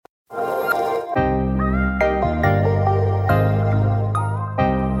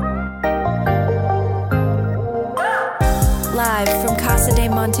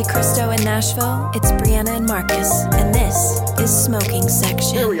Monte Cristo in Nashville, it's Brianna and Marcus, and this is Smoking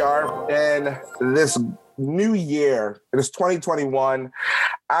Section. Here we are in this new year. It is 2021.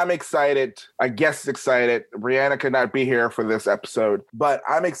 I'm excited. I guess excited. Brianna could not be here for this episode, but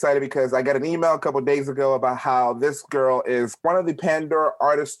I'm excited because I got an email a couple of days ago about how this girl is one of the Pandora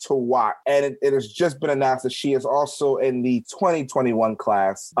artists to watch. And it has just been announced that she is also in the 2021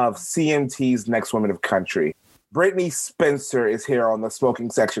 class of CMT's Next Women of Country. Brittney Spencer is here on the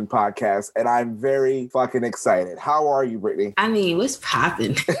Smoking Section podcast, and I'm very fucking excited. How are you, Brittney? I mean, what's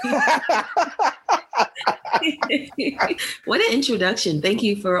popping? What an introduction. Thank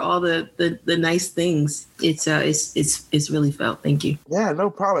you for all the nice things. It's really felt. Thank you. Yeah,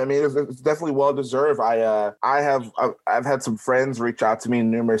 no problem. I mean, it's definitely well deserved. I've had some friends reach out to me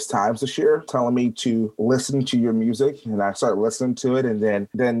numerous times this year telling me to listen to your music, and I started listening to it, and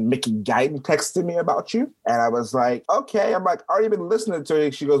then Mickey Guyton texted me about you, and I was like, okay. I'm like, already been listening to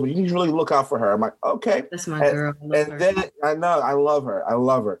it. She goes, well, you need to really look out for her. I'm like, okay. That's my girl. Then I know I love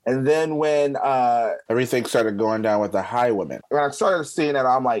her. And then when everything started going down with the high women, when I started seeing that,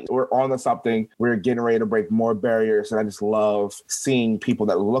 I'm like, we're on to something. We're getting ready to break more barriers, and I just love seeing people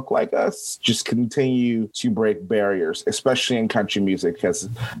that look like us just continue to break barriers, especially in country music, because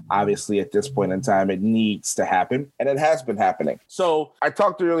obviously at this point in time it needs to happen, and it has been happening. So I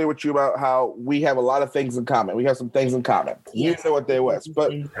talked earlier with you about how we have a lot of things in common. We have some things in common. You know what they was,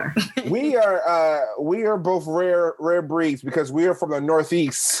 but we are both rare breeds because we are from the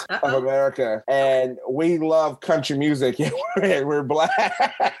Northeast of America, and we love country music, and we're black.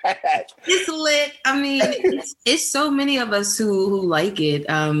 It's lit. I mean, it's so many of us who like it.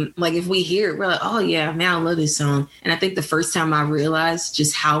 Like if we hear it, we're like, oh yeah, man, I love this song. And I think the first time I realized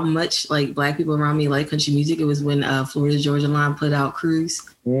just how much like black people around me like country music, it was when Florida Georgia Line put out Cruise.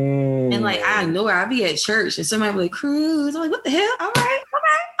 And like I know I'd be at church and somebody would be like, Cruise. I'm like, what the hell? All right.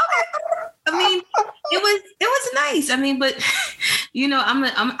 I mean, it was nice. I mean, but you know,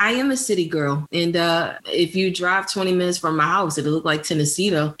 I am a city girl, and if you drive 20 minutes from my house, it'll look like Tennessee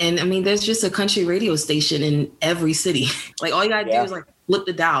though. And I mean, there's just a country radio station in every city. Like all you gotta do is like flip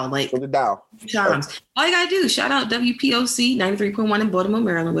the dial, times. All you gotta do is shout out WPOC 93.1 in Baltimore,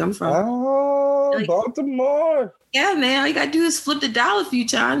 Maryland, where I'm from. Oh, like, Baltimore. Yeah, man. All you gotta do is flip the dial a few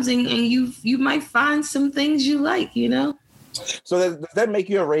times, and you might find some things you like, you know. So does that make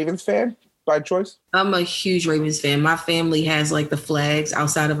you a Ravens fan by choice? I'm a huge Ravens fan. My family has like the flags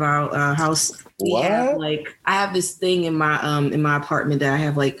outside of our house. I have this thing in my apartment that I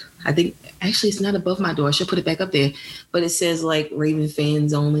have like, I think actually it's not above my door. I should put it back up there, but it says like Raven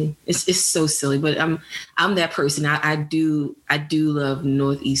fans only. It's so silly, but I'm that person. I do love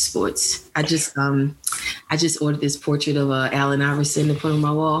Northeast sports. I just ordered this portrait of Allen Iverson to put on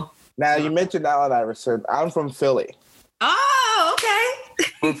my wall. Now you mentioned Allen Iverson. I'm from Philly. Oh, okay.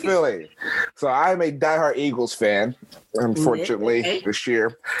 From Philly. So I'm a diehard Eagles fan, unfortunately, this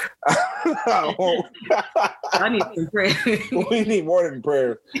year. I need some prayer. We need more than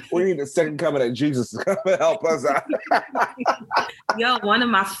prayer. We need the second coming of Jesus to come and help us out. Yo, one of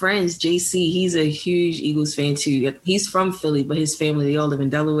my friends, JC, he's a huge Eagles fan too. He's from Philly, but his family, they all live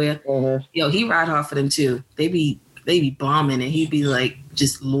in Delaware. Mm-hmm. Yo, he ride hard for them too. They be bombing, and he'd be like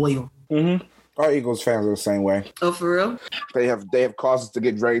just loyal. Mm-hmm. Our Eagles fans are the same way. Oh, for real? They have causes to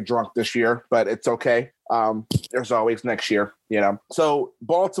get very drunk this year, but it's okay. There's always next year, you know. So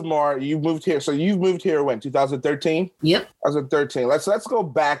Baltimore, you moved here. So you moved here when? 2013? Yep. 2013. Let's go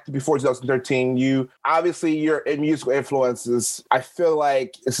back to before 2013. You obviously your musical influences. I feel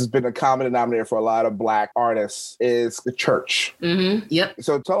like this has been a common denominator for a lot of Black artists is the church. Mm-hmm. Yep.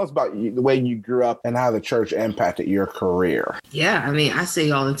 So tell us about the way you grew up and how the church impacted your career. Yeah, I mean, I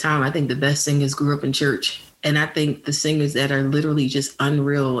say all the time, I think the best singers grew up in church. And I think the singers that are literally just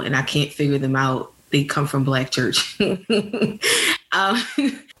unreal and I can't figure them out, they come from Black church. Yeah,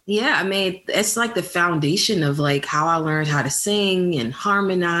 I mean, it's like the foundation of like how I learned how to sing and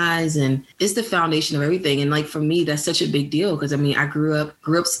harmonize, and it's the foundation of everything. And like for me, that's such a big deal because I mean, I grew up,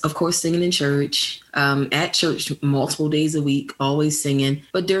 of course, singing in church, at church multiple days a week, always singing.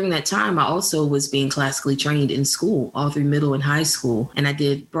 But during that time, I also was being classically trained in school, all through middle and high school. And I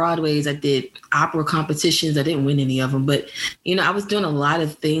did Broadways, I did opera competitions. I didn't win any of them, but you know, I was doing a lot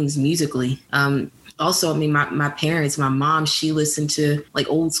of things musically. Also, I mean, my parents, my mom, she listened to like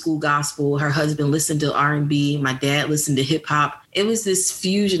old school gospel. Her husband listened to R&B. My dad listened to hip hop. it was this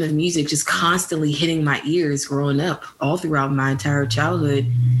fusion of music just constantly hitting my ears growing up all throughout my entire childhood.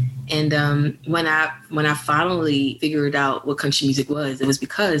 And when I finally figured out what country music was, it was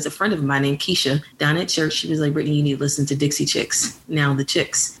because a friend of mine named Keisha down at church, she was like, Brittany, you need to listen to Dixie Chicks, Now the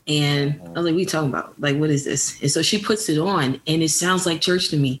Chicks. And I was like, what are you talking about? Like, what is this? And so she puts it on and it sounds like church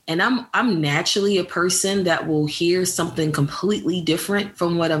to me. And I'm naturally a person that will hear something completely different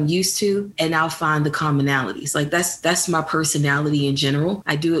from what I'm used to, and I'll find the commonalities. Like that's my personality in general.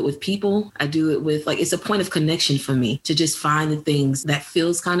 I do it with people. I do it with, like, it's a point of connection for me to just find the things that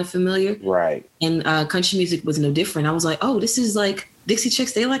feels kind of familiar. Right. And country music was no different. I was like, oh, this is like Dixie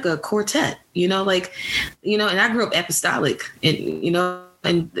Chicks. They like a quartet, and I grew up apostolic,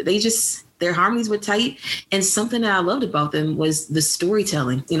 and they just, their harmonies were tight. And something that I loved about them was the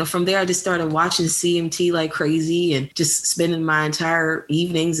storytelling. From there, I just started watching CMT like crazy and just spending my entire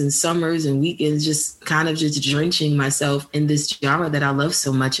evenings and summers and weekends just kind of just drenching myself in this genre that I love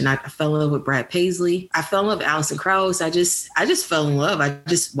so much. And I fell in love with Brad Paisley. I fell in love with Alison Krauss. I just fell in love. I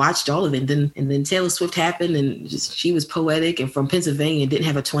just watched all of it. And then Taylor Swift happened, and she was poetic and from Pennsylvania and didn't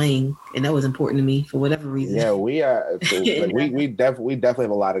have a twang. And that was important to me for whatever reason. Yeah, we definitely have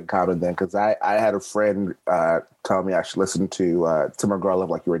a lot in common then, because I had a friend tell me I should listen to McGraw, Love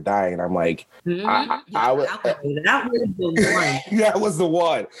Like You Were Dying, and I'm like, that was the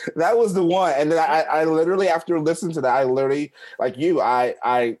one. That was the one. And then I literally, after listening to that,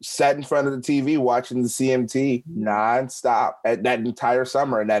 I sat in front of the TV watching the CMT nonstop that entire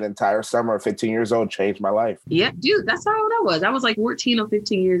summer. And that entire summer, 15 years old, changed my life. Yeah, dude, that's how old I was. I was like 14 or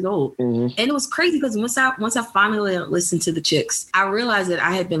 15 years old. Mm-hmm. And it was crazy because once I finally listened to the Chicks, I realized that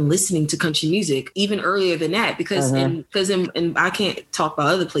I had been listening to country music even earlier than that, because in I can't talk about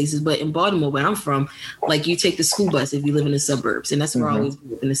other places, but in Baltimore, where I'm from, like, you take the school bus if you live in the suburbs, and that's where I always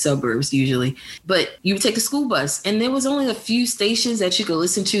grew up, in the suburbs usually. But you would take the school bus, and there was only a few stations that you could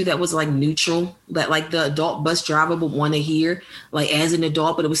listen to that was like neutral, that like the adult bus driver would want to hear, like as an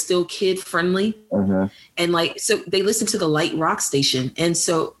adult, but it was still kid friendly. And like, so they listened to the light rock station. And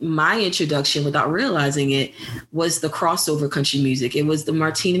so my introduction, without realizing it, was the crossover country music. It was the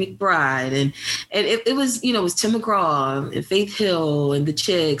Martina McBride, and it was, it was Tim McGraw and Faith Hill and the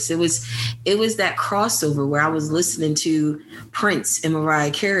Chicks. It was that crossover where I was listening to Prince and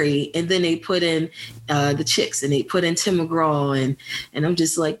Mariah Carey, and then they put in the Chicks, and they put in Tim McGraw, and I'm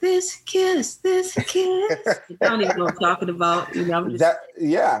just like, this kiss. I don't even know what I'm talking about.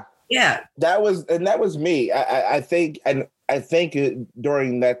 Yeah. That was me. I think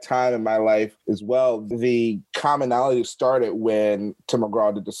during that time in my life as well, the commonality started when Tim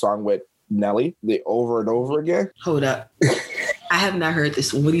McGraw did the song with Nelly, the Over and Over Again. Hold up. I have not heard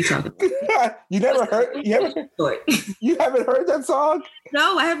this one. What are you talking about? You haven't heard that song?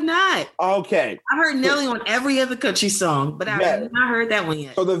 No, I have not. Okay. I heard Nelly on every other country song, but I have not heard that one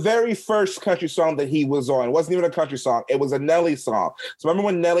yet. So the very first country song that he was on, it wasn't even a country song. It was a Nelly song. So remember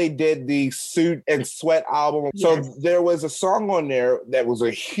when Nelly did the Suit and Sweat album? Yes. So there was a song on there that was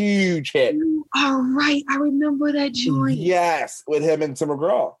a huge hit. All right. I remember that joint. Yes. With him and Tim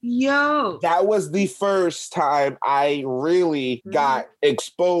McGraw. Yo. That was the first time I really got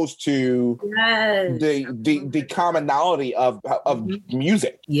exposed to the commonality of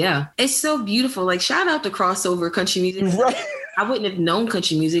music. Yeah, it's so beautiful. Like, shout out to crossover country music. Right. I wouldn't have known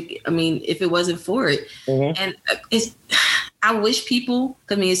country music, if it wasn't for it. And I wish people,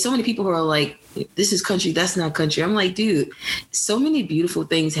 there's so many people who are like, this is country, that's not country. I'm like, dude, so many beautiful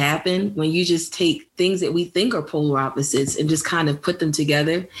things happen when you just take things that we think are polar opposites and just kind of put them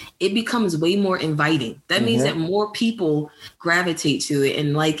together. It becomes way more inviting. That means that more people gravitate to it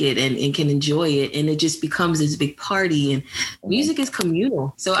and like it and can enjoy it, and it just becomes this big party. And music is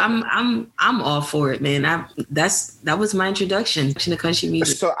communal, so I'm all for it, man. That was my introduction to country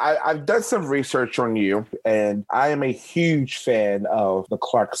music. So I've done some research on you, and I am a huge fan of the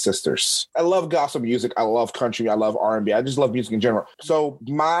Clark sisters. I love gospel music. I love country. I love R&B. I just love music in general. So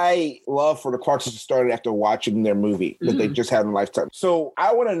my love for the Clark sisters started after watching their movie that they just had in Lifetime. So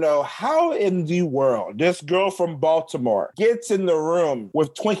I want to know, how in the world this girl from Baltimore gets in the room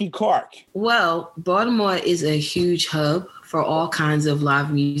with Twinkie Clark? Well, Baltimore is a huge hub for all kinds of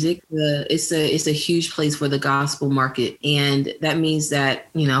live music. It's a huge place for the gospel market. And that means that,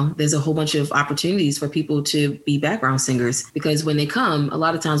 there's a whole bunch of opportunities for people to be background singers, because when they come, a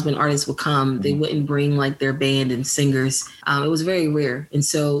lot of times when artists would come, they wouldn't bring like their band and singers. It was very rare. And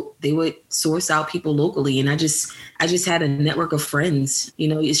so they would source out people locally. And I just had a network of friends.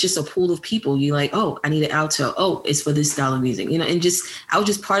 It's just a pool of people. You like, oh, I need an alto. Oh, it's for this style of music, and I was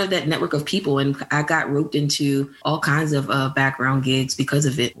just part of that network of people. And I got roped into all kinds of background gigs because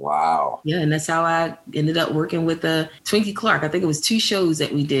of it. Wow. Yeah, and that's how I ended up working with Twinkie Clark. I think it was 2 shows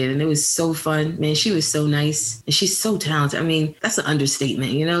that we did, and it was so fun. Man, she was so nice, and she's so talented. I mean, that's an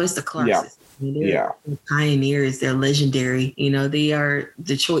understatement, you know? It's the Clark sisters. They're pioneers. They're legendary. You know, they are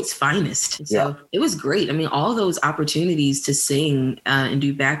Detroit's finest. So it was great. I mean, all those opportunities to sing and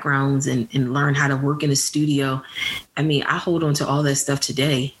do backgrounds and learn how to work in a studio. I mean, I hold on to all that stuff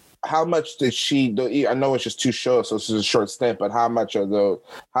today. How much did she do? I know it's just 2 shows, so this is a short stint, but how much of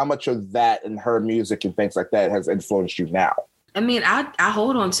that and her music and things like that has influenced you now? I mean, I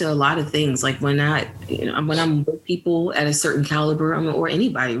hold on to a lot of things. Like when I'm with people at a certain caliber, or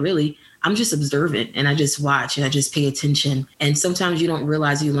anybody really, I'm just observant and I just watch and I just pay attention. And sometimes you don't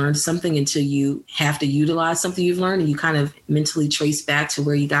realize you learned something until you have to utilize something you've learned and you kind of mentally trace back to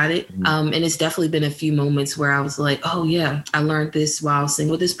where you got it. And it's definitely been a few moments where I was like, oh yeah, I learned this while singing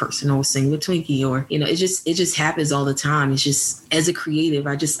with this person or singing with Twinkie, or, you know, it just happens all the time. It's just, as a creative,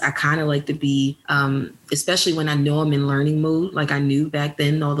 I kind of like to be, especially when I know I'm in learning mode, like I knew back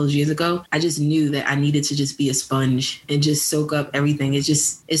then, all those years ago, I just knew that I needed to just be a sponge and just soak up everything.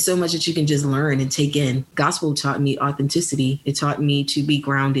 It's so much that you can just learn and take in. Gospel taught me authenticity. It taught me to be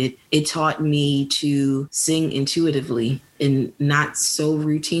grounded. It taught me to sing intuitively and not so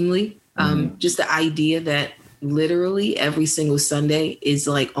routinely. Just the idea that literally every single Sunday is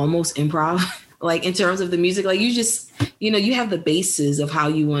like almost improv. Like in terms of the music, like you just, you know, you have the basis of how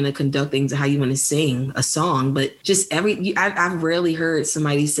you want to conduct things and how you want to sing a song, but just I've rarely heard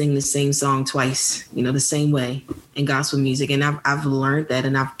somebody sing the same song twice, you know, the same way in gospel music. And I've learned that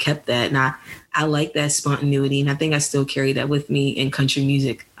and I've kept that. And I like that spontaneity. And I think I still carry that with me in country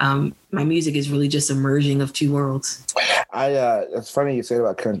music. My music is really just a merging of 2 worlds. It's funny you say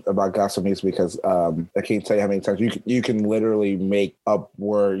about gospel music because I can't tell you how many times you can literally make up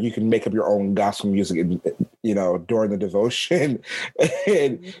your own gospel music, you know, during the devotion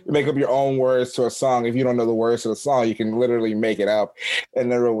and make up your own words to a song. If you don't know the words to the song, you can literally make it up,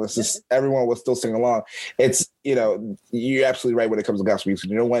 and everyone will still sing along. It's, you know, you're absolutely right when it comes to gospel music.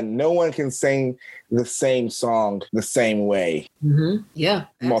 No one can sing the same song the same way. Yeah,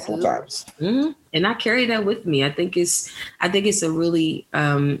 multiple times. And I carry that with me. I think it's a really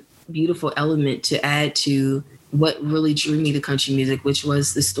beautiful element to add to what really drew me to country music, which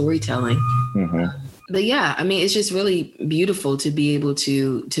was the storytelling. But yeah, I mean, it's just really beautiful to be able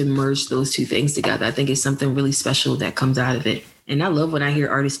to merge those 2 things together. I think it's something really special that comes out of it. And I love when I hear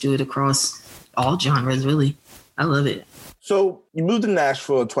artists do it across all genres, really. I love it. So you moved to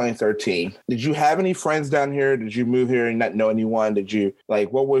Nashville in 2013. Did you have any friends down here? Did you move here and not know anyone? Did you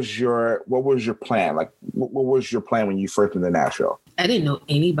what was your plan? Like, what was your plan when you first moved to Nashville? I didn't know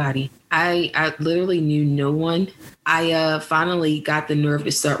anybody. I literally knew no one. I finally got the nerve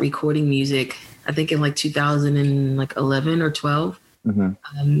to start recording music, I think in like 2011 or 12.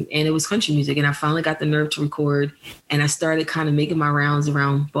 And it was country music, and I finally got the nerve to record, and I started kind of making my rounds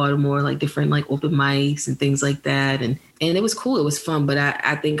around Baltimore, like different like open mics and things like that, and it was cool. It was fun, but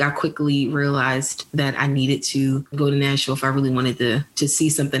I think I quickly realized that I needed to go to Nashville if I really wanted to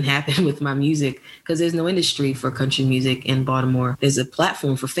see something happen with my music, because there's no industry for country music in Baltimore. There's a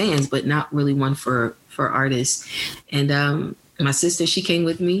platform for fans, but not really one for artists. And my sister, she came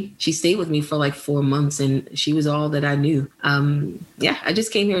with me. She stayed with me for like 4 months, and she was all that I knew. I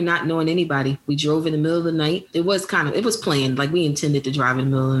just came here not knowing anybody. We drove in the middle of the night. It was planned. Like we intended to drive in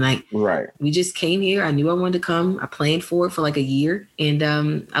the middle of the night. Right. We just came here. I knew I wanted to come. I planned for it for like a year. And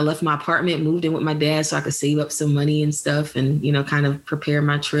I left my apartment, moved in with my dad so I could save up some money and stuff and, you know, kind of prepare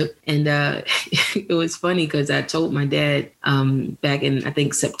my trip. And it was funny because I told my dad back in, I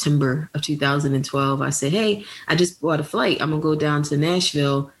think, September of 2012, I said, hey, I just bought a flight. I'm going to go down to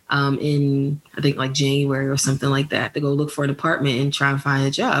Nashville in, I think, like January or something like that to go look for an apartment and try and find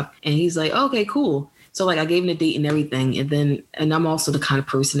a job. And he's like, okay, cool. So like I gave him the date and everything. And I'm also the kind of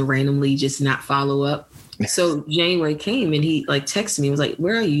person to randomly just not follow up. So January came and he like texted me and was like,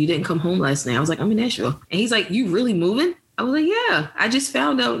 where are you? You didn't come home last night. I was like, I'm in Nashville. And he's like, you really moving? I was like, yeah, I just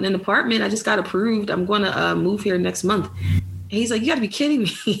found out in an apartment. I just got approved. I'm going to move here next month. And he's like, you gotta be kidding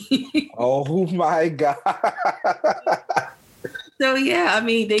me. Oh my God. So yeah, I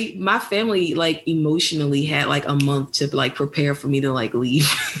mean, my family like emotionally had like a month to like prepare for me to like leave.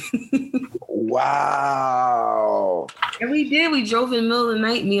 Wow. And we did. We drove in the middle of the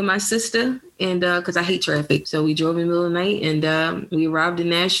night, me and my sister, and because I hate traffic. So we drove in the middle of the night, and we arrived in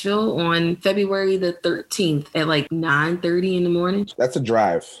Nashville on February the 13th at like 9:30 in the morning. That's a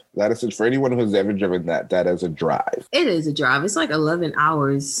drive. That is, for anyone who's ever driven that is a drive. It is a drive. It's like 11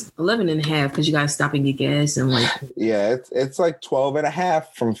 hours, 11 and a half, because you got to stop and get gas. And like, yeah, it's like 12 and a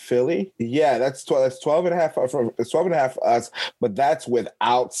half from Philly. Yeah, that's 12 and a half. It's 12 and a half for us, but that's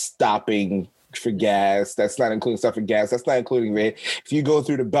without stopping for gas. That's not including stuff for gas. That's not including if you go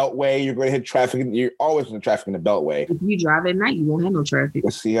through the Beltway, you're going to hit traffic. You're always in the traffic in the Beltway. If you drive at night, you won't have no traffic.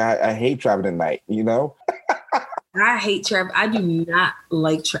 See, I hate driving at night, you know? I hate traffic. I do not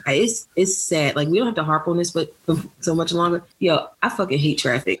like traffic. It's sad. Like, we don't have to harp on this, but for so much longer. Yo, I fucking hate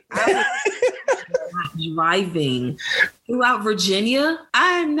traffic. Driving throughout Virginia.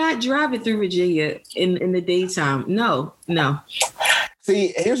 I'm not driving through Virginia in the daytime. No.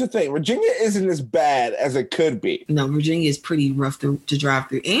 See, here's the thing. Virginia isn't as bad as it could be. No, Virginia is pretty rough to drive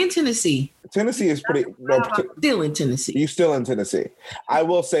through. And Tennessee. Tennessee is pretty... Still in Tennessee. You still in Tennessee. I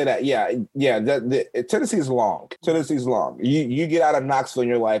will say that, yeah. Tennessee is long. Tennessee's long. You get out of Knoxville and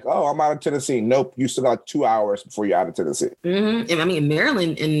you're like, oh, I'm out of Tennessee. Nope, you still got 2 hours before you're out of Tennessee. Mm-hmm. And I mean,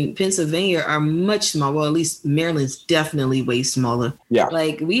 Maryland and Pennsylvania are much smaller. Well, at least Maryland's definitely way smaller. Yeah.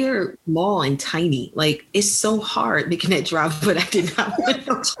 Like, we are small and tiny. Like, it's so hard making that drive, but I did not want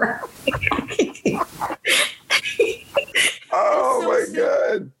no traffic. Oh, my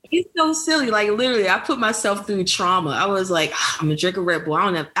God. It's so silly. Like, literally, I put myself through trauma. I was like, I'm gonna drink a Red Bull. I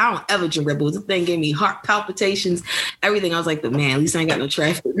don't ever drink Red Bull. This thing gave me heart palpitations, everything. I was like, but man, at least I ain't got no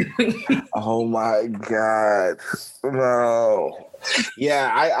traffic. Oh my God. No. Yeah,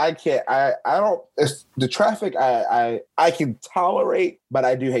 I can't. I don't. It's, the traffic I can tolerate, but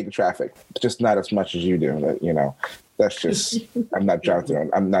I do hate the traffic. Just not as much as you do. But, you know. That's just, I'm not driving through.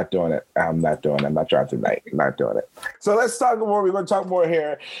 I'm not doing it. I'm not driving through night. I'm not doing it. So let's talk more. We're going to talk more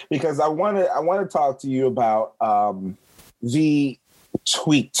here because I want to talk to you about the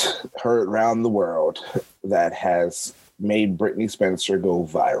tweet heard around the world that has made Brittney Spencer go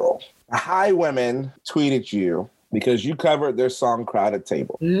viral. Highwomen tweeted you because you covered their song Crowded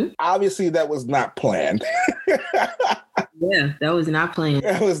Table. Mm-hmm. Obviously, that was not planned. Yeah, that was not planned.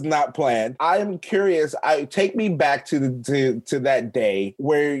 That was not planned. I am curious. Take me back to that day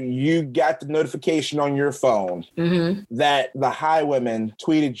where you got the notification on your phone that the Highwomen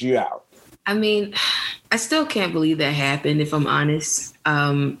tweeted you out. I mean, I still can't believe that happened, if I'm honest.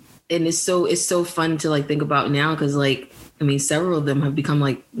 And it's so fun to like think about now because like, I mean, several of them have become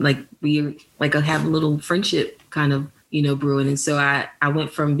like we like have a little friendship kind of, you know, brewing. And so I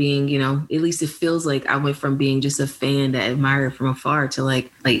went from being, you know, at least it feels like I went from being just a fan that admired from afar to like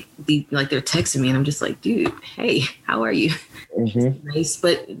they're texting me and I'm just like, dude, hey, how are you? Mm-hmm. Nice.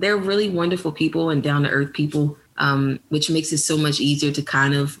 But they're really wonderful people and down to earth people, which makes it so much easier to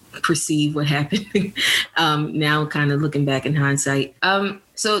kind of perceive what happened now kind of looking back in hindsight.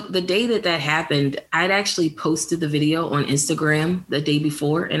 So the day that happened, I'd actually posted the video on Instagram the day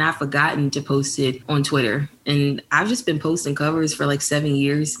before, and I'd forgotten to post it on Twitter. And I've just been posting covers for like 7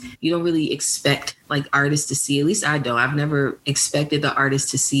 years. You don't really expect like artists to see it. At least I don't. I've never expected the artist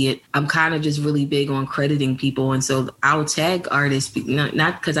to see it. I'm kind of just really big on crediting people. And so I'll tag artists,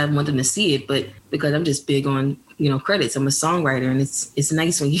 not because I want them to see it, but because I'm just big on, you know, credits. I'm a songwriter, and it's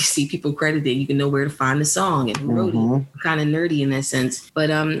nice when you see people credited. You can know where to find the song and who wrote it. I'm kind of nerdy in that sense. But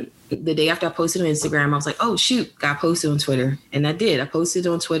the day after I posted on Instagram, I was like, oh, shoot, got posted on Twitter. And I did. I posted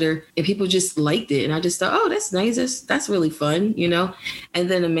on Twitter and people just liked it. And I just thought, oh, that's nice. That's really fun, you know? And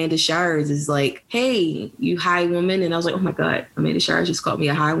then Amanda Shires is like, hey, you high woman. And I was like, oh, my God, Amanda Shires just called me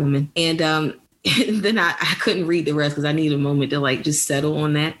a high woman. And then I couldn't read the rest because I needed a moment to like just settle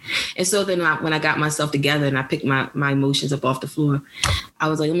on that. And so then when I got myself together and I picked my emotions up off the floor, I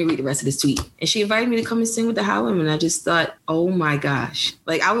was like, let me read the rest of this tweet. And she invited me to come and sing with the Highwomen. And I just thought, oh my gosh.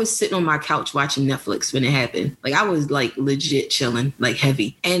 Like I was sitting on my couch watching Netflix when it happened. Like I was like legit chilling, like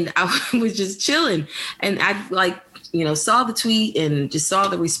heavy. And I was just chilling. And I like, you know, saw the tweet and just saw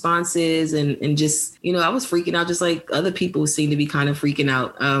the responses and just, you know, I was freaking out just like other people seem to be kind of freaking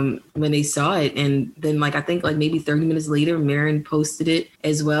out when they saw it. And then like, I think like maybe 30 minutes later, Maren posted it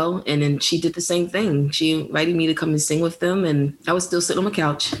as well. And then she did the same thing. She invited me to come and sing with them. And I was still sitting on my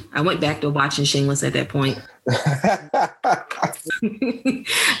couch. I went back to watching Shameless at that point.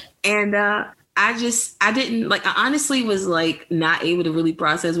 And I didn't like, I honestly was like not able to really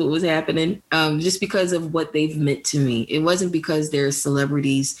process what was happening, just because of what they've meant to me. It wasn't because they're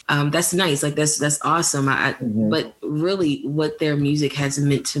celebrities. That's nice. Like that's awesome. But really what their music has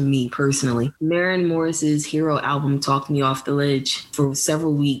meant to me personally. Maren Morris's Hero album talked me off the ledge for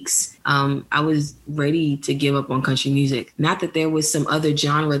several weeks. I was ready to give up on country music. Not that there was some other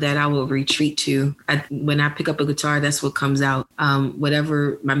genre that I will retreat to. When I pick up a guitar, that's what comes out.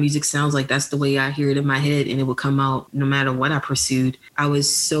 Whatever my music sounds like, that's the way I hear it in my head, and it will come out no matter what I pursued. I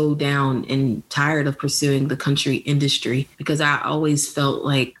was so down and tired of pursuing the country industry because I always felt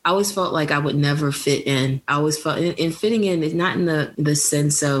like I would never fit in. I always felt, and fitting in is not in the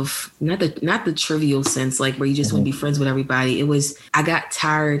sense of, not the trivial sense, like where you just want to be friends with everybody. It was, I got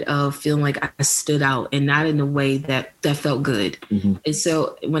tired of feeling like I stood out, and not in a way that felt good. And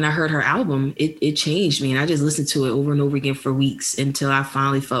so when I heard her album, it changed me, and I just listened to it over and over again for weeks until I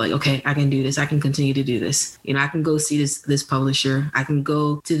finally felt like, okay, I can do this. I can continue to do this. You know, I can go see this publisher. I can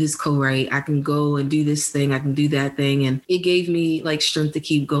go to this co-write. I can go and do this thing. I can do that thing. And it gave me like strength to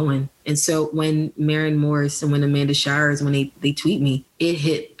keep going. And so when Maren Morris and when Amanda Shires, when they tweet me, it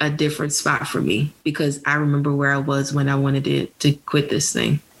hit a different spot for me because I remember where I was when I wanted to quit this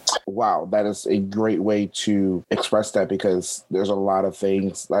thing. Wow, that is a great way to express that, because there's a lot of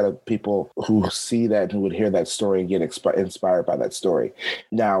people who see that and who would hear that story and get inspired by that story.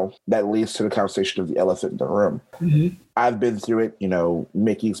 Now, that leads to the conversation of the elephant in the room. I've been through it. You know,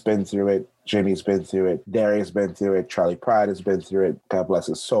 Mickey's been through it. Jimmy's been through it. Darius been through it. Charlie Pride has been through it. God bless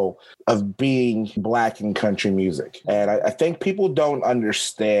his soul, of being Black in country music. And I think people don't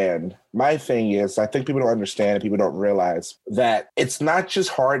understand. My thing is, I think people don't understand and people don't realize that it's not just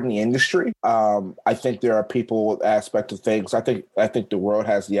hard in the industry. I think there are people with aspect of things. I think the world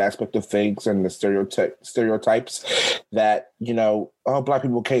has the aspect of things and the stereotypes that, you know, oh, Black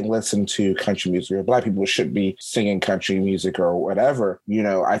people can't listen to country music, or Black people should be singing country music or whatever. You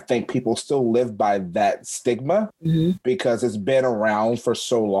know, I think people still live by that stigma because it's been around for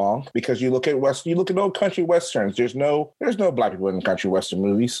so long. Because you look at old country westerns, there's no Black people in country western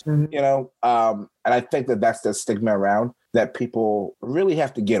movies. You know, and I think that's the stigma around that people really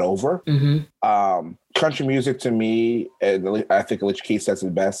have to get over. Country music, to me, and I think Alicia Keys says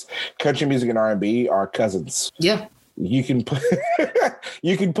it best, country music and R&B are cousins. Yeah. You can put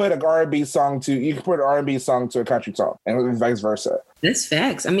an R&B song to a country song, and vice versa. That's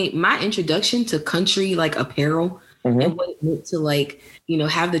facts. I mean, my introduction to country like apparel and what it meant to, like, you know,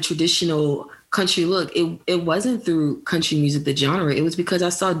 have the traditional country look, it wasn't through country music, the genre. It was because I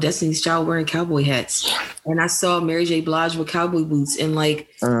saw Destiny's Child wearing cowboy hats, and I saw Mary J. Blige with cowboy boots, and like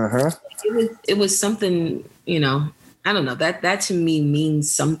it was something, you know. I don't know, that to me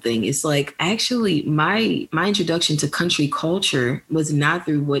means something. It's like, actually my introduction to country culture was not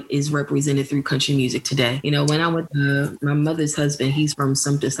through what is represented through country music today. You know, when I went to my mother's husband, he's from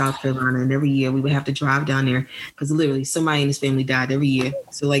Sumter, South Carolina, and every year we would have to drive down there because literally somebody in his family died every year.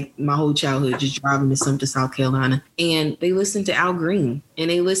 So like my whole childhood just driving to Sumter, South Carolina, and they listened to Al Green, and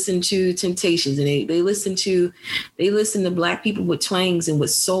they listened to Temptations, and they listened to Black people with twangs and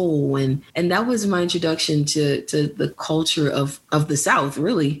with soul, and that was my introduction to the culture of the South,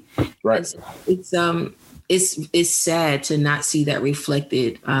 really. Right. It's sad to not see that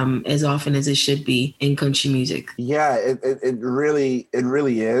reflected as often as it should be in country music. Yeah, it really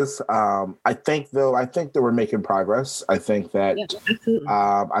is. I think that we're making progress. I think that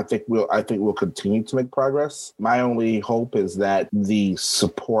I think we'll continue to make progress. My only hope is that the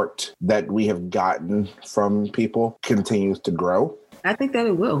support that we have gotten from people continues to grow. I think that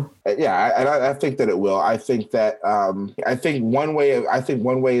it will. Yeah, I think that it will. I think that one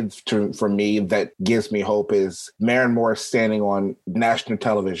way for me that gives me hope is Maren Morris standing on national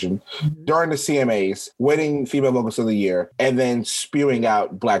television during the CMAs, winning Female Vocalist of the Year, and then spewing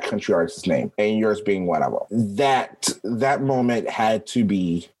out Black country artist's name, and yours being one of them. That moment had to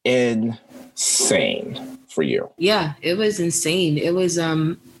be insane for you. Yeah, it was insane. It was. I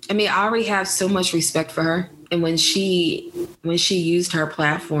mean, I already have so much respect for her. And when she used her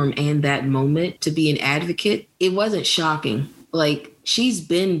platform and that moment to be an advocate, it wasn't shocking. Like, she's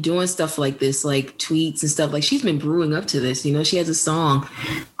been doing stuff like this, like tweets and stuff. Like, she's been brewing up to this. You know, she has a song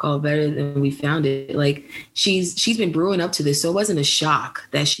called Better Than We Found It. Like, she's been brewing up to this. So it wasn't a shock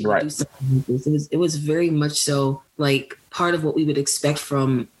that she would do something like this. It was very much so like part of what we would expect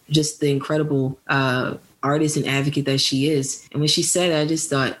from just the incredible artist and advocate that she is. And when she said it, I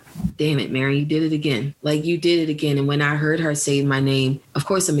just thought, damn it, Mary, you did it again. Like, you did it again. And when I heard her say my name, of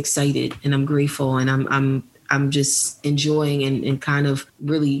course I'm excited and I'm grateful and I'm just enjoying and kind of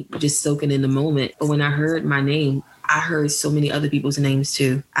really just soaking in the moment. But when I heard my name, I heard so many other people's names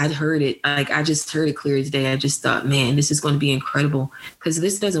too. I'd heard it, like I just heard it clear as day. I just thought, man, this is going to be incredible, because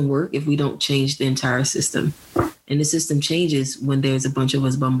this doesn't work if we don't change the entire system. And the system changes when there's a bunch of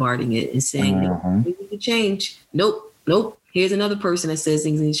us bombarding it and saying, we need to change. Nope. Here's another person that says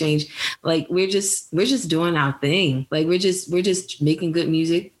things need to change. Like we're just doing our thing. Like we're just making good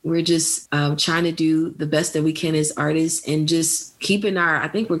music. We're just trying to do the best that we can as artists, and just keeping our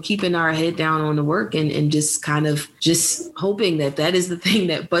head down on the work, and just kind of just hoping that is the thing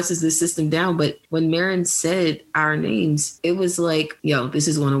that busts the system down. But when Maren said our names, it was like, yo, this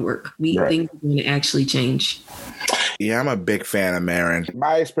is going to work. Things are going to actually change. Yeah, I'm a big fan of Maren.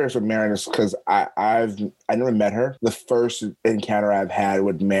 My experience with Maren is because I never met her. The first encounter I've had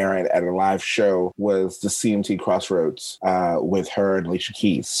with Maren at a live show was the CMT Crossroads with her and Alicia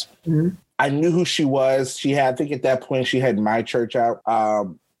Keys. Mm-hmm. I knew who she was. I think at that point she had My Church out.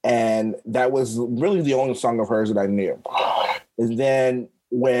 And that was really the only song of hers that I knew. And then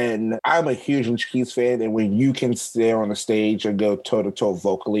when I'm a huge Alicia Keys fan, and when you can stay on the stage and go toe-to-toe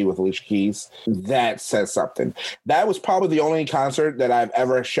vocally with Alicia Keys, that says something. That was probably the only concert that I've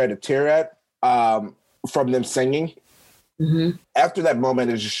ever shed a tear at from them singing. Mm-hmm. After that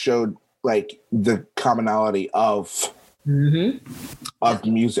moment, it just showed like the commonality of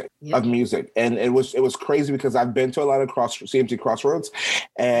music. And it was crazy because I've been to a lot of CMT Crossroads,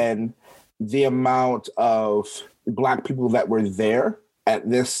 and the amount of Black people that were there at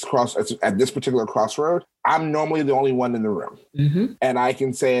this particular crossroad, I'm normally the only one in the room. Mm-hmm. And I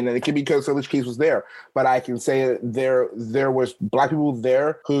can say, and it could be because Alicia Keys was there, but I can say there was Black people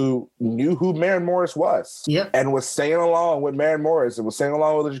there who knew who Maren Morris was, and was singing along with Maren Morris and was singing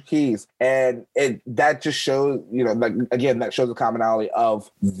along with Alicia Keys. And that just shows, that shows the commonality of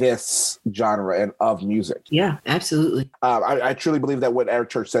this genre and of music. Yeah, absolutely. I truly believe that what Eric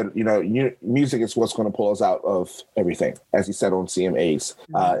Church said, music is what's going to pull us out of everything, as he said on CMAs.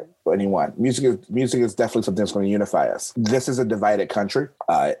 Anyone. Music is definitely something that's going to unify us. This is a divided country.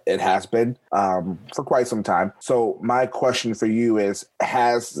 It has been for quite some time. So my question for you is,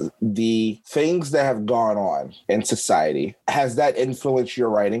 has the things that have gone on in society, has that influenced your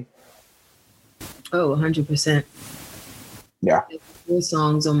writing? Oh, 100%. Yeah. 4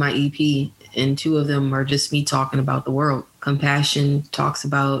 songs on my EP, and 2 of them are just me talking about the world. Compassion talks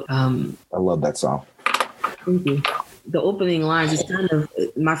about... I love that song. Thank you. The opening lines is kind of,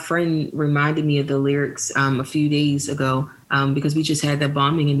 my friend reminded me of the lyrics a few days ago because we just had that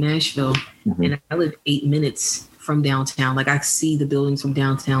bombing in Nashville, and I live 8 minutes from downtown. Like I see the buildings from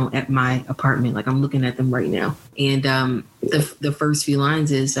downtown at my apartment. Like I'm looking at them right now. And the first few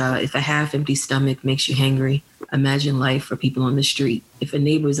lines is, if a half empty stomach makes you hangry, imagine life for people on the street. If a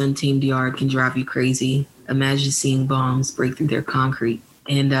neighbor's untamed yard can drive you crazy, imagine seeing bombs break through their concrete.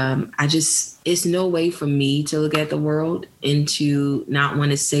 And it's no way for me to look at the world and to not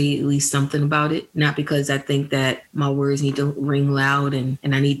want to say at least something about it. Not because I think that my words need to ring loud and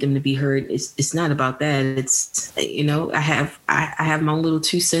I need them to be heard. It's not about that. It's, I have my own little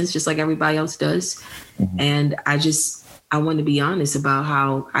 2 cents just like everybody else does. Mm-hmm. And I want to be honest about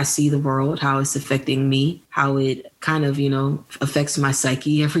how I see the world, how it's affecting me, how it kind of, affects my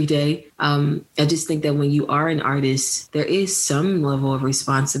psyche every day. I just think that when you are an artist, there is some level of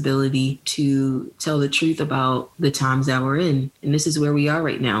responsibility to tell the truth about the times that we're in. And this is where we are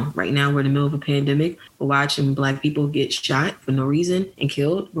right now. Right now, we're in the middle of a pandemic. We're watching Black people get shot for no reason and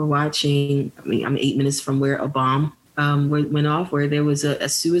killed. We're watching, I'm 8 minutes from where a bomb went off, where there was a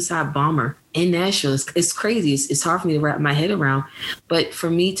suicide bomber in Nashville. It's crazy. It's hard for me to wrap my head around. But for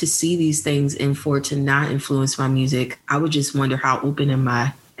me to see these things and for it to not influence my music, I would just wonder how open am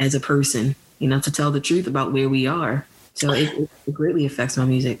I as a person, to tell the truth about where we are. So it greatly affects my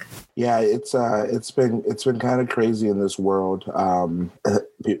music. Yeah, it's been kind of crazy in this world.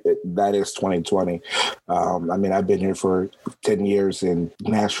 That is 2020. I've been here for 10 years, and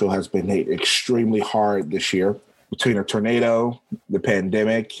Nashville has been hit extremely hard this year between a tornado, the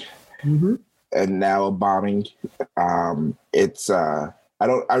pandemic, and now a bombing. I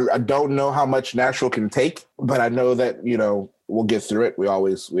don't know how much Nashville can take, but I know that we'll get through it. We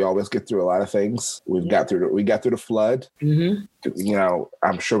always get through a lot of things. We got through the flood. Mm-hmm.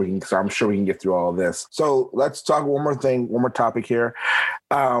 I'm sure we can get through all of this. So let's talk one more topic here.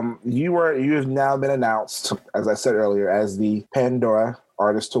 You have now been announced, as I said earlier, as the Pandora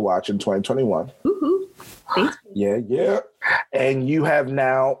Artist to Watch in 2021. Woohoo. Thanks. Yeah. And you have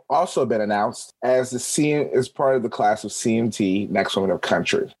now also been announced as as part of the class of CMT Next Women of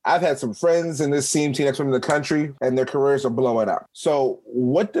Country. I've had some friends in this CMT Next Women of the Country, and their careers are blowing up. So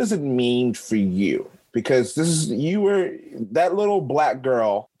what does it mean for you because you were that little black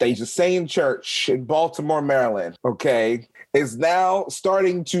girl that used to sing in church in Baltimore, Maryland, okay, is now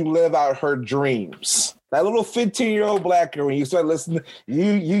starting to live out her dreams. That little 15-year-old black girl, when you start listening,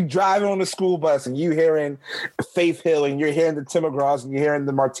 you driving on the school bus and you hearing Faith Hill and you're hearing the Tim McGraws and you're hearing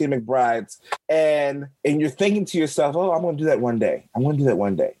the Martine McBrides, and you're thinking to yourself, oh, I'm going to do that one day. I'm going to do that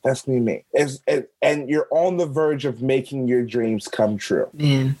one day. That's going to be me. And you're on the verge of making your dreams come true.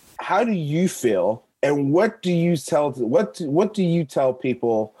 Man. How do you feel? And what do you tell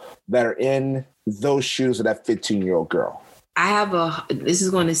people that are in those shoes of that 15-year-old girl? This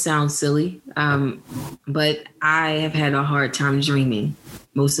is going to sound silly, but I have had a hard time dreaming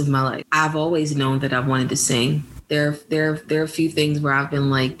most of my life. I've always known that I wanted to sing. There are a few things where I've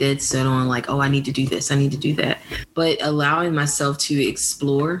been like dead set on like, oh, I need to do this, I need to do that. But allowing myself to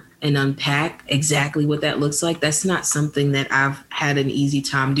explore and unpack exactly what that looks like, that's not something that I've had an easy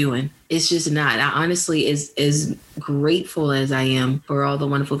time doing. It's just not. I honestly, as grateful as I am for all the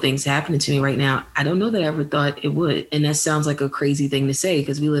wonderful things happening to me right now, I don't know that I ever thought it would. And that sounds like a crazy thing to say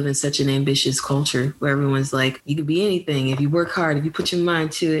because we live in such an ambitious culture where everyone's like, you can be anything if you work hard, if you put your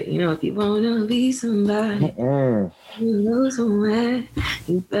mind to it. You know, if you want to be somebody, you know somewhere,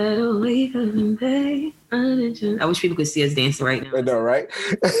 you better wake up and pay attention. I wish people could see us dancing right now. I know, right?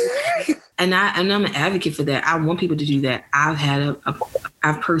 And I'm an advocate for that. I want people to do that.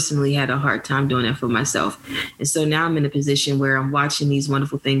 I've personally had a hard time doing that for myself. And so now I'm in a position where I'm watching these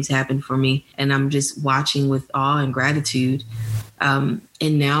wonderful things happen for me. And I'm just watching with awe and gratitude. And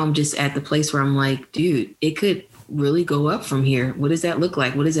now I'm just at the place where I'm like, dude, it could really go up from here. What does that look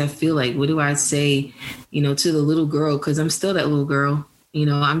like? What does that feel like? What do I say, to the little girl? Because I'm still that little girl.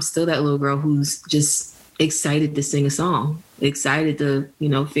 I'm still that little girl who's just excited to sing a song, excited to,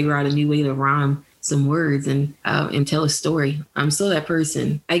 figure out a new way to rhyme some words and tell a story. I'm still that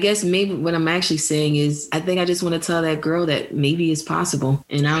person. I guess maybe what I'm actually saying is I think I just want to tell that girl that maybe it's possible.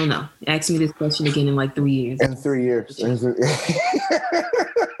 And I don't know. Ask me this question again in like 3 years. In 3 years.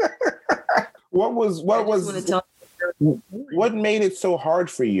 What made it so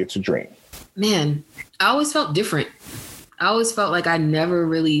hard for you to dream? Man, I always felt different. I always felt like I never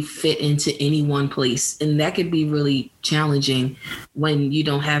really fit into any one place. And that could be really challenging when you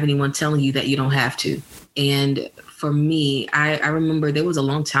don't have anyone telling you that you don't have to. And for me, I remember there was a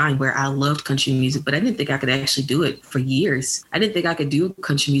long time where I loved country music, but I didn't think I could actually do it for years. I didn't think I could do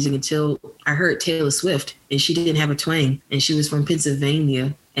country music until I heard Taylor Swift, and she didn't have a twang, and she was from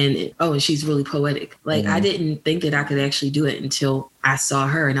Pennsylvania. And she's really poetic. Like, I didn't think that I could actually do it until I saw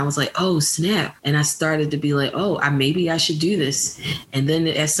her. And I was like, oh, snap. And I started to be like, maybe I should do this. And then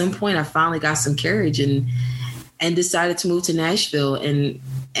at some point, I finally got some courage and decided to move to Nashville. And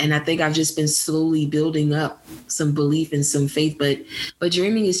I think I've just been slowly building up some belief and some faith. But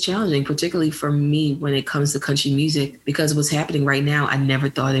dreaming is challenging, particularly for me when it comes to country music, because what's happening right now, I never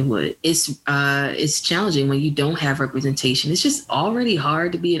thought it would. It's challenging when you don't have representation. It's just already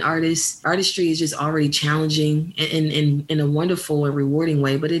hard to be an artist. Artistry is just already challenging in a wonderful and rewarding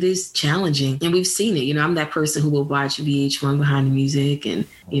way, but it is challenging. And we've seen it. I'm that person who will watch VH1 Behind the Music and,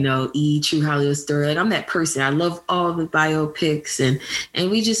 True Hollywood Story. Like, I'm that person. I love all the biopics and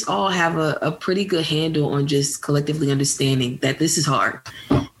we just all have a pretty good handle on just collectively understanding that this is hard.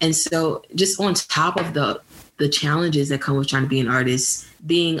 And so just on top of the challenges that come with trying to be an artist,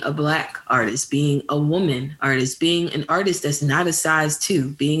 being a Black artist, being a woman artist, being an artist that's not a size 2,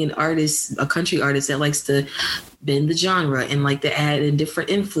 being an artist, a country artist that likes to bend the genre and like to add in different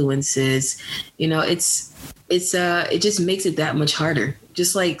influences, it just makes it that much harder.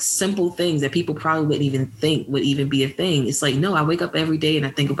 Just like simple things that people probably wouldn't even think would even be a thing. It's like, no, I wake up every day and I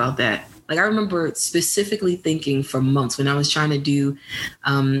think about that. Like, I remember specifically thinking for months when I was trying to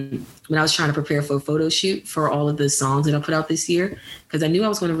prepare for a photo shoot for all of the songs that I put out this year, because I knew I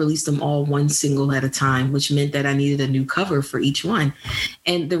was going to release them all one single at a time, which meant that I needed a new cover for each one.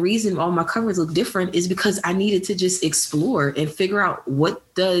 And the reason all my covers look different is because I needed to just explore and figure out,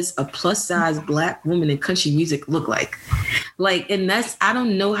 what does a plus size Black woman in country music look like? And I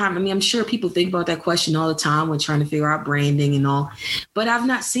don't know how, I'm sure people think about that question all the time when trying to figure out branding and all, but I've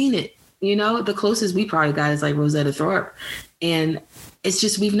not seen it. The closest we probably got is like Rosetta Tharpe. And it's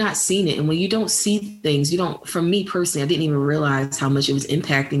just, we've not seen it. And when you don't see things, for me personally, I didn't even realize how much it was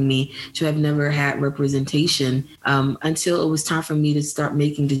impacting me to have never had representation until it was time for me to start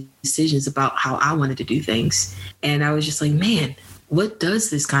making decisions about how I wanted to do things. And I was just like, man, what does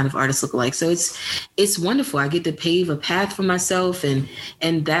this kind of artist look like? So it's wonderful. I get to pave a path for myself, and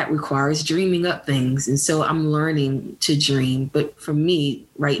that requires dreaming up things. And so I'm learning to dream. But for me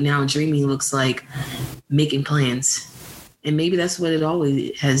right now, dreaming looks like making plans. And maybe that's what it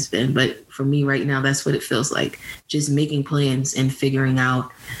always has been. But for me right now, that's what it feels like. Just making plans and figuring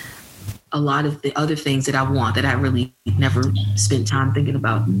out a lot of the other things that I want that I really never spent time thinking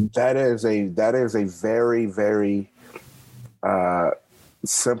about. That is a very, very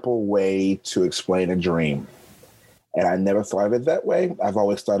simple way to explain a dream. And I never thought of it that way. I've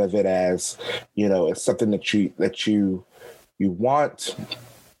always thought of it as, it's something that you want,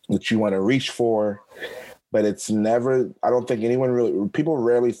 that you want to reach for, but it's never, I don't think people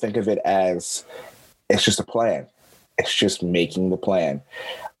rarely think of it as it's just a plan. It's just making the plan.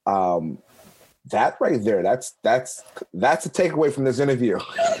 That right there, that's a takeaway from this interview.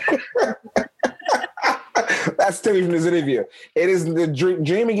 That's takeaway from this interview. It is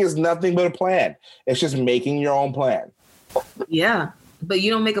dreaming is nothing but a plan. It's just making your own plan. Yeah, but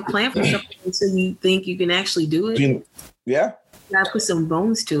you don't make a plan for something until you think you can actually do it. Yeah, you gotta put some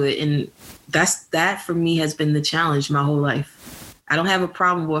bones to it, and that for me has been the challenge my whole life. I don't have a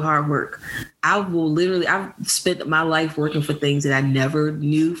problem with hard work. I've spent my life working for things that I never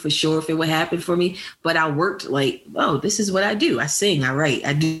knew for sure if it would happen for me. But I worked like, oh, this is what I do. I sing, I write,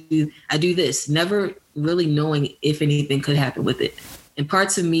 I do this, never really knowing if anything could happen with it. And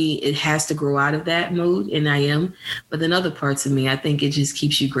parts of me, it has to grow out of that mode, and I am. But then other parts of me, I think it just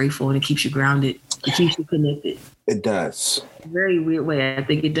keeps you grateful and it keeps you grounded. It keeps you connected. It does. Very weird way. I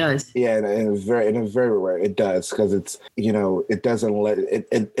think it does. Yeah, in a very way, it does, because it's, it doesn't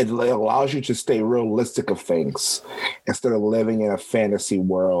it allows you to stay realistic of things instead of living in a fantasy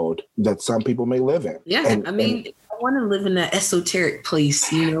world that some people may live in. Yeah, I want to live in that esoteric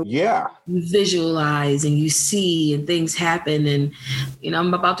place, Yeah. You visualize and you see and things happen. And,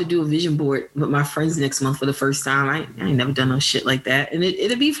 I'm about to do a vision board with my friends next month for the first time. I ain't never done no shit like that. And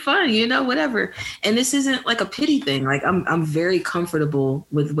it'll be fun, whatever. And this isn't like a pity thing. Like I'm very comfortable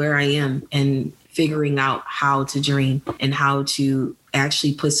with where I am and figuring out how to dream and how to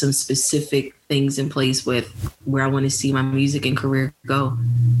actually put some specific things in place with where I want to see my music and career go.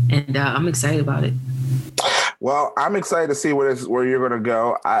 And I'm excited about it. Well, I'm excited to see where you're going to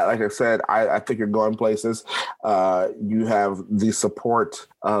go. Like I said, I think you're going places. You have the support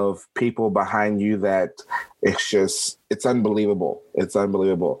of people behind you that it's unbelievable. It's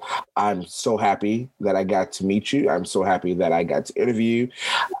unbelievable. I'm so happy that I got to meet you. I'm so happy that I got to interview you.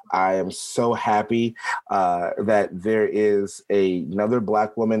 I am so happy that there is another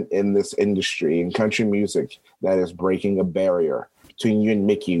Black woman in this industry, in country music, that is breaking a barrier. Between you and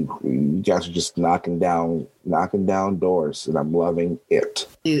Mickey, you guys are just knocking down doors, and I'm loving it.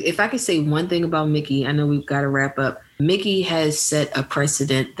 If I could say one thing about Mickey, I know we've got to wrap up. Mickey has set a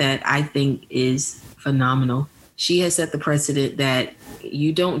precedent that I think is phenomenal. She has set the precedent that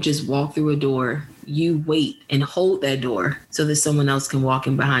you don't just walk through a door, you wait and hold that door so that someone else can walk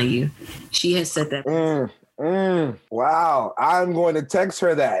in behind you. She has set that. Wow. I'm going to text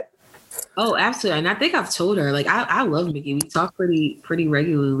her that. Oh, absolutely. And I think I've told her, like, I love Mickey. We talk pretty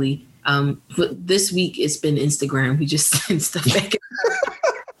regularly. But this week it's been Instagram. We just send stuff back.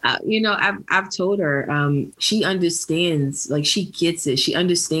 I've told her, she understands, like, she gets it. She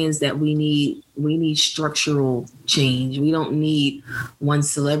understands that we need structural change. We don't need one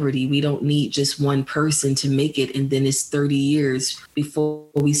celebrity. We don't need just one person to make it. And then it's 30 years before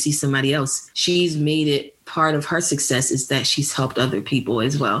we see somebody else. She's made it. Part of her success is that she's helped other people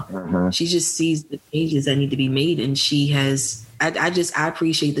as well. Mm-hmm. She just sees the changes that need to be made. And she has, I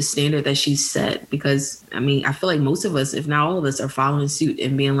appreciate the standard that she's set, because I feel like most of us, if not all of us, are following suit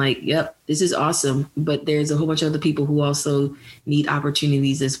and being like, yep, this is awesome. But there's a whole bunch of other people who also need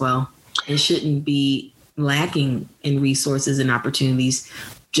opportunities as well, and shouldn't be lacking in resources and opportunities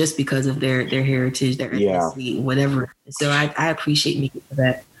just because of their heritage, their ethnicity, whatever. So I appreciate Mickey for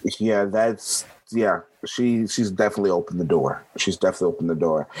that. Yeah, she's definitely opened the door. She's definitely opened the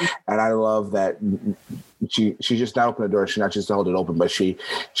door. And I love that she just not opened the door. She's not just to hold it open, but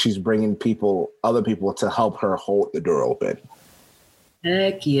she's bringing other people to help her hold the door open.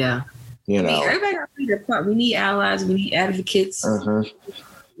 Heck yeah. Everybody got to play their part. We need allies. We need advocates.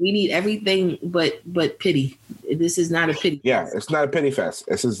 We need everything but pity. This is not a pity fest. Yeah, it's not a pity fest.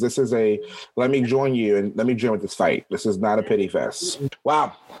 This is a let me join you and let me join with this fight. This is not a pity fest.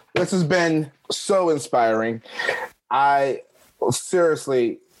 Wow. This has been so inspiring. I'm so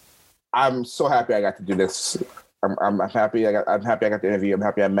happy I got to do this. I'm happy I got the interview. I'm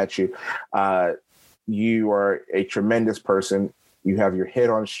happy I met you. You are a tremendous person. You have your head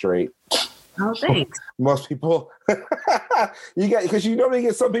on straight. Oh, thanks. Most people, because you normally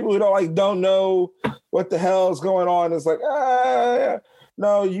get some people who don't know what the hell is going on. It's like,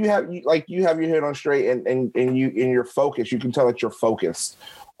 no, you have your head on straight, and you're focused. You can tell that you're focused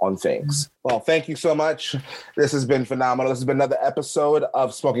on things. Well, thank you so much. This has been phenomenal. This has been another episode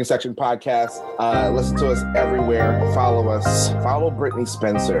of Smoking Section Podcast. Listen to us everywhere. Follow us. Follow Brittney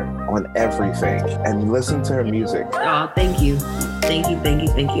Spencer on everything and listen to her music. Oh, thank you. Thank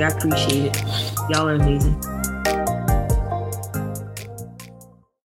you. I appreciate it. Y'all are amazing.